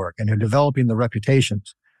in the work, and they're developing the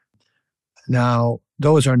reputations. Now,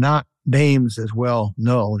 those are not names as well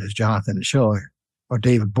known as Jonathan Schiller or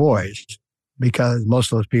David Boies, because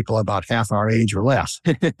most of those people are about half our age or less.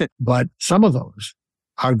 But some of those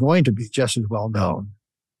are going to be just as well known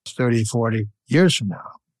 30, 40 years from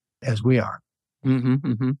now as we are. Mm-hmm,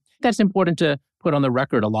 mm-hmm. That's important to put on the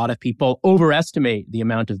record. A lot of people overestimate the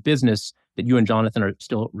amount of business that you and Jonathan are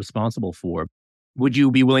still responsible for. Would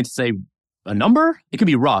you be willing to say a number? It could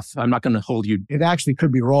be rough. I'm not going to hold you. It actually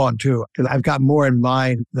could be wrong too, because I've got more in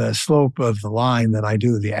mind the slope of the line than I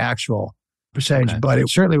do the actual percentage, okay. But it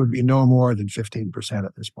certainly would be no more than 15%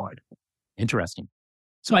 at this point. Interesting.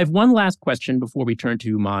 So I have one last question before we turn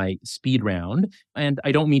to my speed round, and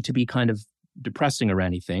I don't mean to be kind of depressing or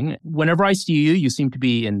anything. Whenever I see you, you seem to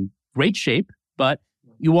be in great shape, but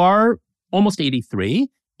you are almost 83.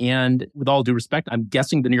 And with all due respect, I'm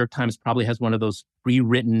guessing the New York Times probably has one of those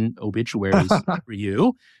pre-written obituaries for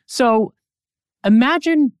you. So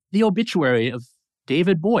imagine the obituary of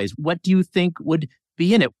David Boies. What do you think would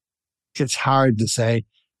be in it? It's hard to say.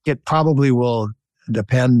 It probably will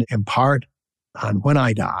depend in part on when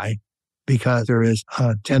I die, because there is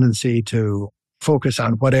a tendency to focus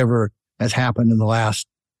on whatever has happened in the last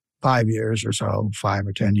 5 years or so, 5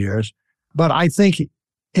 or 10 years. But I think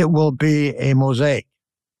it will be a mosaic.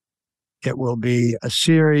 It will be a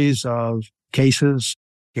series of cases.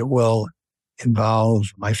 It will involve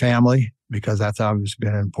my family, because that's always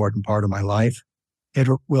been an important part of my life. It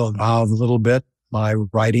will involve a little bit my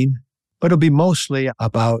writing, but it'll be mostly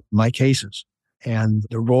about my cases and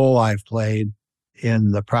the role I've played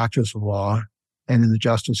in the practice of law and in the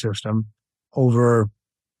justice system over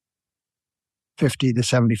 50 to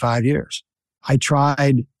 75 years. I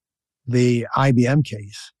tried the IBM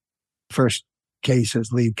case, first case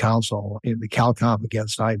as lead counsel in the Calcom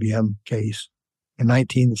against IBM case. In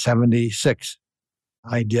 1976,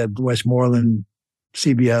 I did Westmoreland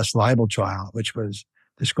CBS libel trial, which was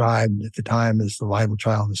described at the time as the libel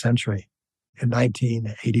trial of the century. In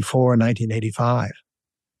 1984 and 1985,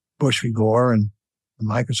 Bush v. Gore and the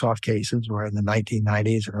Microsoft cases were in the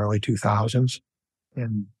 1990s and early 2000s.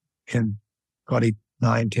 In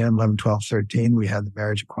 29, 10, 11, 12, 13, we had the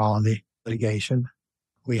marriage equality litigation.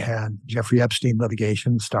 We had Jeffrey Epstein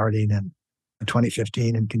litigation starting in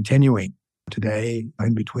 2015 and continuing today.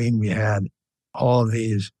 In between, we had all of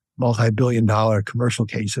these multi-billion-dollar commercial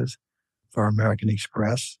cases for American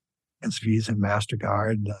Express, against Visa and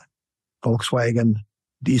MasterCard, Volkswagen,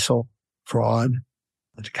 diesel fraud,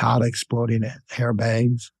 the Takata exploding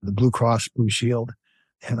airbags, the Blue Cross Blue Shield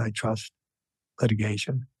antitrust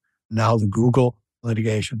litigation, now the Google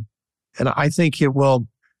litigation. And I think it will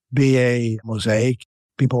be a mosaic.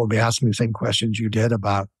 People will be asking the same questions you did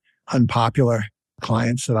about unpopular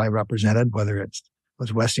clients that I represented, whether it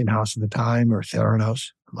was Westinghouse at the time or Theranos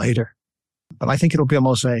later. But I think it'll be a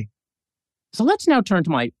mosaic. So let's now turn to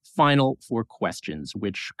my final 4 questions,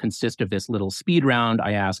 which consist of this little speed round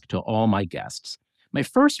I ask to all my guests. My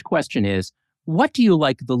first question is, what do you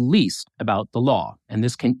like the least about the law? And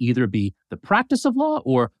this can either be the practice of law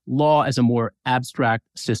or law as a more abstract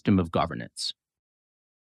system of governance.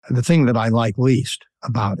 The thing that I like least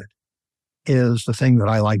about it is the thing that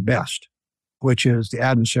I like best, which is the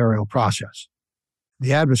adversarial process. The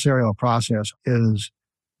adversarial process is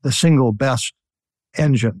the single best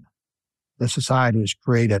engine that society has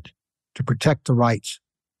created to protect the rights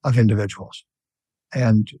of individuals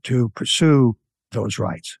and to pursue those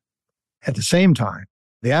rights. At the same time,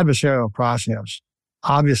 the adversarial process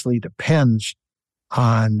obviously depends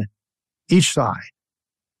on each side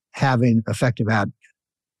having effective advocates.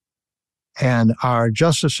 And our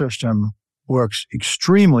justice system works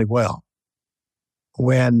extremely well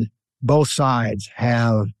when both sides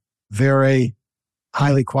have very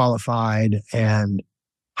highly qualified and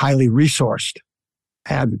highly resourced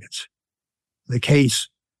advocates. The case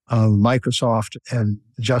of Microsoft and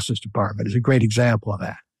the Justice Department is a great example of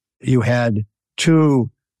that. You had 2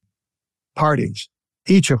 parties,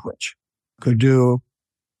 each of which could do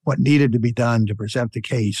what needed to be done to present the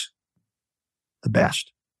case the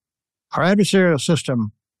best. Our adversarial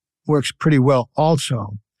system works pretty well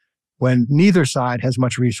also when neither side has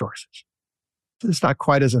much resources. It's not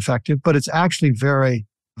quite as effective, but it's actually very,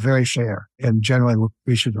 very fair and generally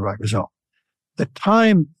reaches the right result. The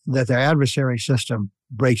time that the adversary system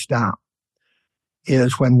breaks down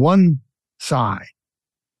is when one side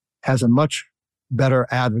has a much better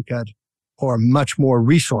advocate or much more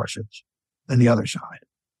resources than the other side.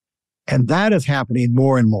 And that is happening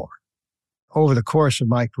more and more. Over the course of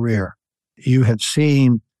my career, you have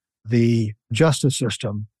seen the justice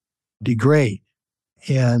system degrade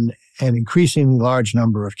in an increasingly large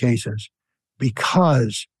number of cases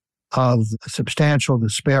because of the substantial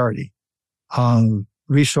disparity of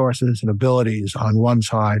resources and abilities on one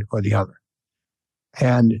side or the other.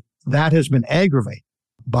 And that has been aggravated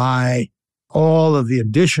by all of the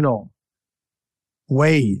additional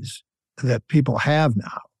ways that people have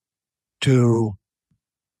now to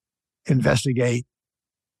investigate,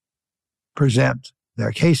 present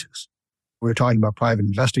their cases. We're talking about private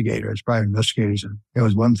investigators. Private investigators, it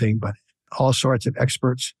was one thing, but all sorts of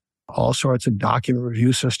experts, all sorts of document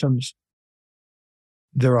review systems.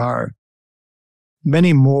 There are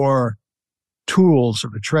many more tools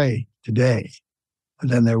of the trade today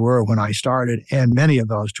than there were when I started, and many of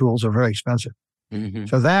those tools are very expensive. Mm-hmm.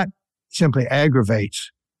 So that simply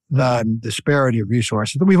aggravates the disparity of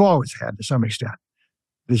resources that we've always had to some extent.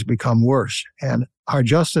 It has become worse. And our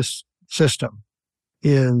justice system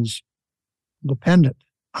is dependent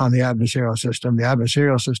on the adversarial system. The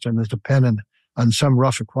adversarial system is dependent on some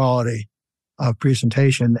rough equality of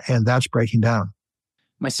presentation, and that's breaking down.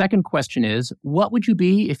 My second question is, what would you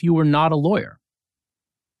be if you were not a lawyer?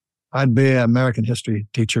 I'd be an American history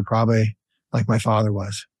teacher, probably, like my father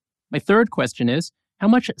was. My third question is, how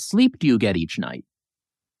much sleep do you get each night?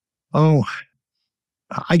 Oh,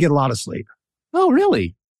 I get a lot of sleep. Oh,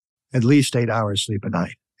 really? At least 8 hours sleep a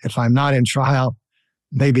night. If I'm not in trial,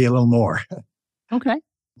 maybe a little more. Okay.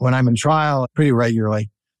 When I'm in trial, pretty regularly,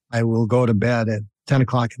 I will go to bed at 10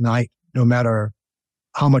 o'clock at night, no matter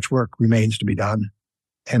how much work remains to be done.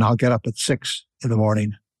 And I'll get up at 6 in the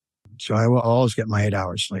morning. So I will always get my 8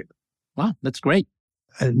 hours sleep. Wow, that's great.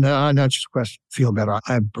 No, not just feel better.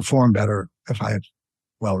 I perform better if I'm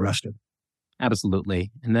well rested.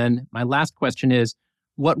 Absolutely. And then my last question is,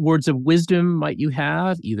 what words of wisdom might you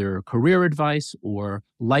have, either career advice or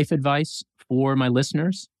life advice for my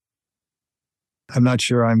listeners? I'm not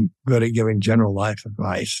sure I'm good at giving general life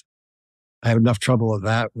advice. I have enough trouble with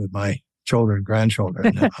that with my children and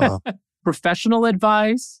grandchildren. Professional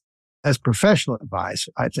advice? As professional advice,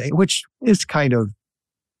 I'd say, which is kind of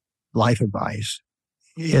life advice,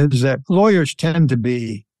 is that lawyers tend to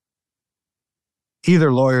be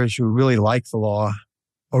either lawyers who really like the law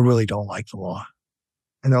or really don't like the law.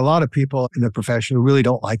 And there are a lot of people in the profession who really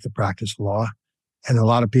don't like the practice of law, and there are a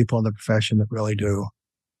lot of people in the profession that really do.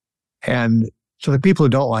 And so the people who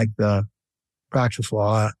don't like the practice of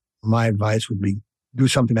law, my advice would be do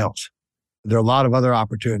something else. There are a lot of other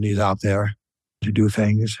opportunities out there to do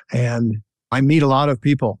things. And I meet a lot of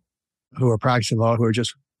people who are practicing law who are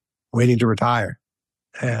just waiting to retire.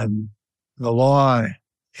 And the law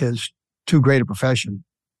is too great a profession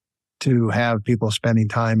to have people spending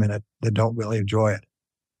time in it that don't really enjoy it.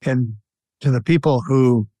 And to the people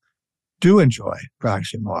who do enjoy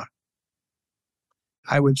practicing law,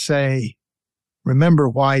 I would say, remember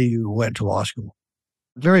why you went to law school.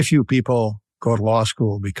 Very few people go to law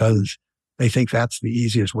school because they think that's the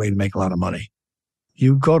easiest way to make a lot of money.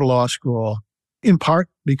 You go to law school in part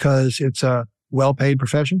because it's a well-paid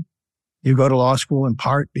profession. You go to law school in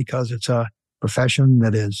part because it's a profession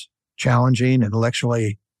that is challenging,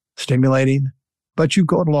 intellectually stimulating. But you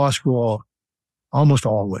go to law school almost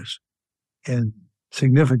always in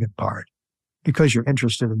significant part because you're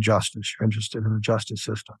interested in justice. You're interested in the justice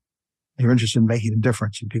system. You're interested in making a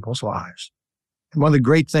difference in people's lives. And one of the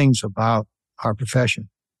great things about our profession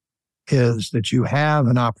is that you have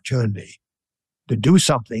an opportunity to do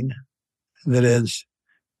something that is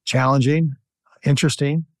challenging,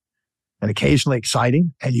 interesting, and occasionally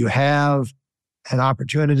exciting. And you have an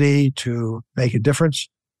opportunity to make a difference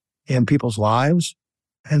in people's lives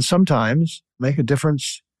and sometimes make a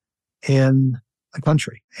difference in the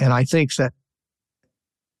country. And I think that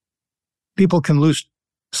people can lose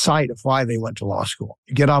sight of why they went to law school.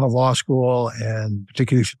 You get out of law school, and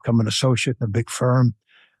particularly if you become an associate in a big firm,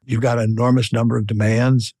 you've got an enormous number of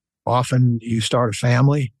demands. Often you start a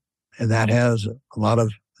family, and that has a lot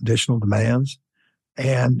of additional demands.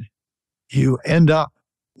 And you end up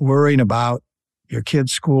worrying about your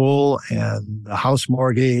kid's school and the house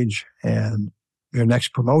mortgage and your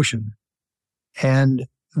next promotion. And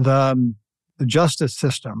the justice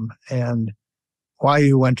system and why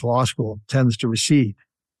you went to law school tends to recede.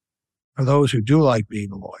 For those who do like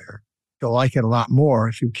being a lawyer, you'll like it a lot more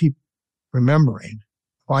if you keep remembering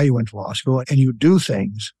why you went to law school and you do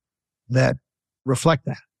things that reflect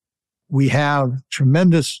that. We have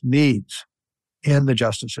tremendous needs in the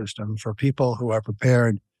justice system for people who are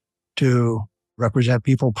prepared to represent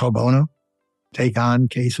people pro bono, take on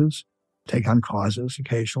cases, take on causes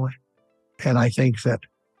occasionally. And I think that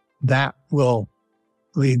that will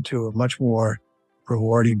lead to a much more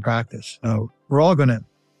rewarding practice. We're all going to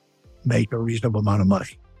make a reasonable amount of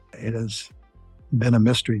money. It has been a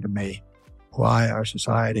mystery to me why our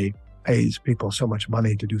society pays people so much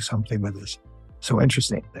money to do something that is so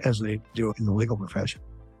interesting as they do in the legal profession.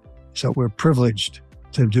 So we're privileged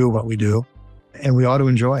to do what we do, and we ought to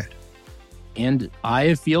enjoy it. And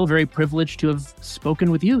I feel very privileged to have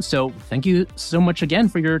spoken with you. So thank you so much again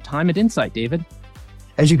for your time and insight, David.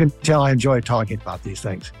 As you can tell, I enjoy talking about these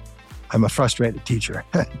things. I'm a frustrated teacher.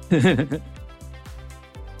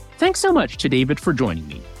 Thanks so much to David for joining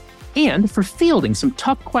me and for fielding some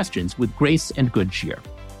tough questions with grace and good cheer.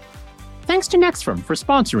 Thanks to NextFirm for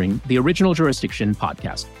sponsoring the Original Jurisdiction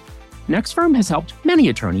podcast. NextFirm has helped many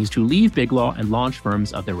attorneys to leave big law and launch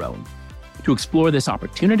firms of their own. To explore this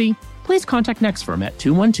opportunity, please contact NextFirm at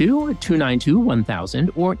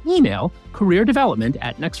 212-292-1000 or email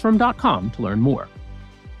careerdevelopment@nextfirm.com to learn more.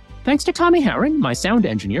 Thanks to Tommy Herron, my sound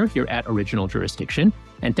engineer here at Original Jurisdiction,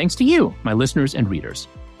 and thanks to you, my listeners and readers.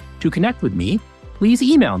 To connect with me, please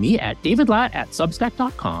email me at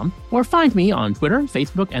davidlatt@substack.com or find me on Twitter,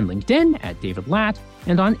 Facebook, and LinkedIn at David Latt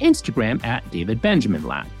and on Instagram at David Benjamin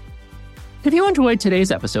Latt. If you enjoyed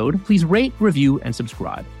today's episode, please rate, review, and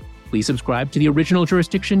subscribe. Please subscribe to the Original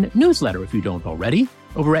Jurisdiction newsletter if you don't already,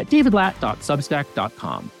 over at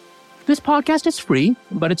davidlatt.substack.com. This podcast is free,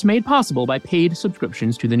 but it's made possible by paid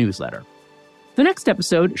subscriptions to the newsletter. The next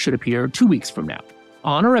episode should appear 2 weeks from now,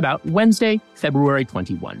 on or about Wednesday, February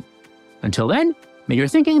 21. Until then, may your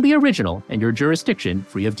thinking be original and your jurisdiction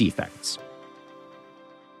free of defects.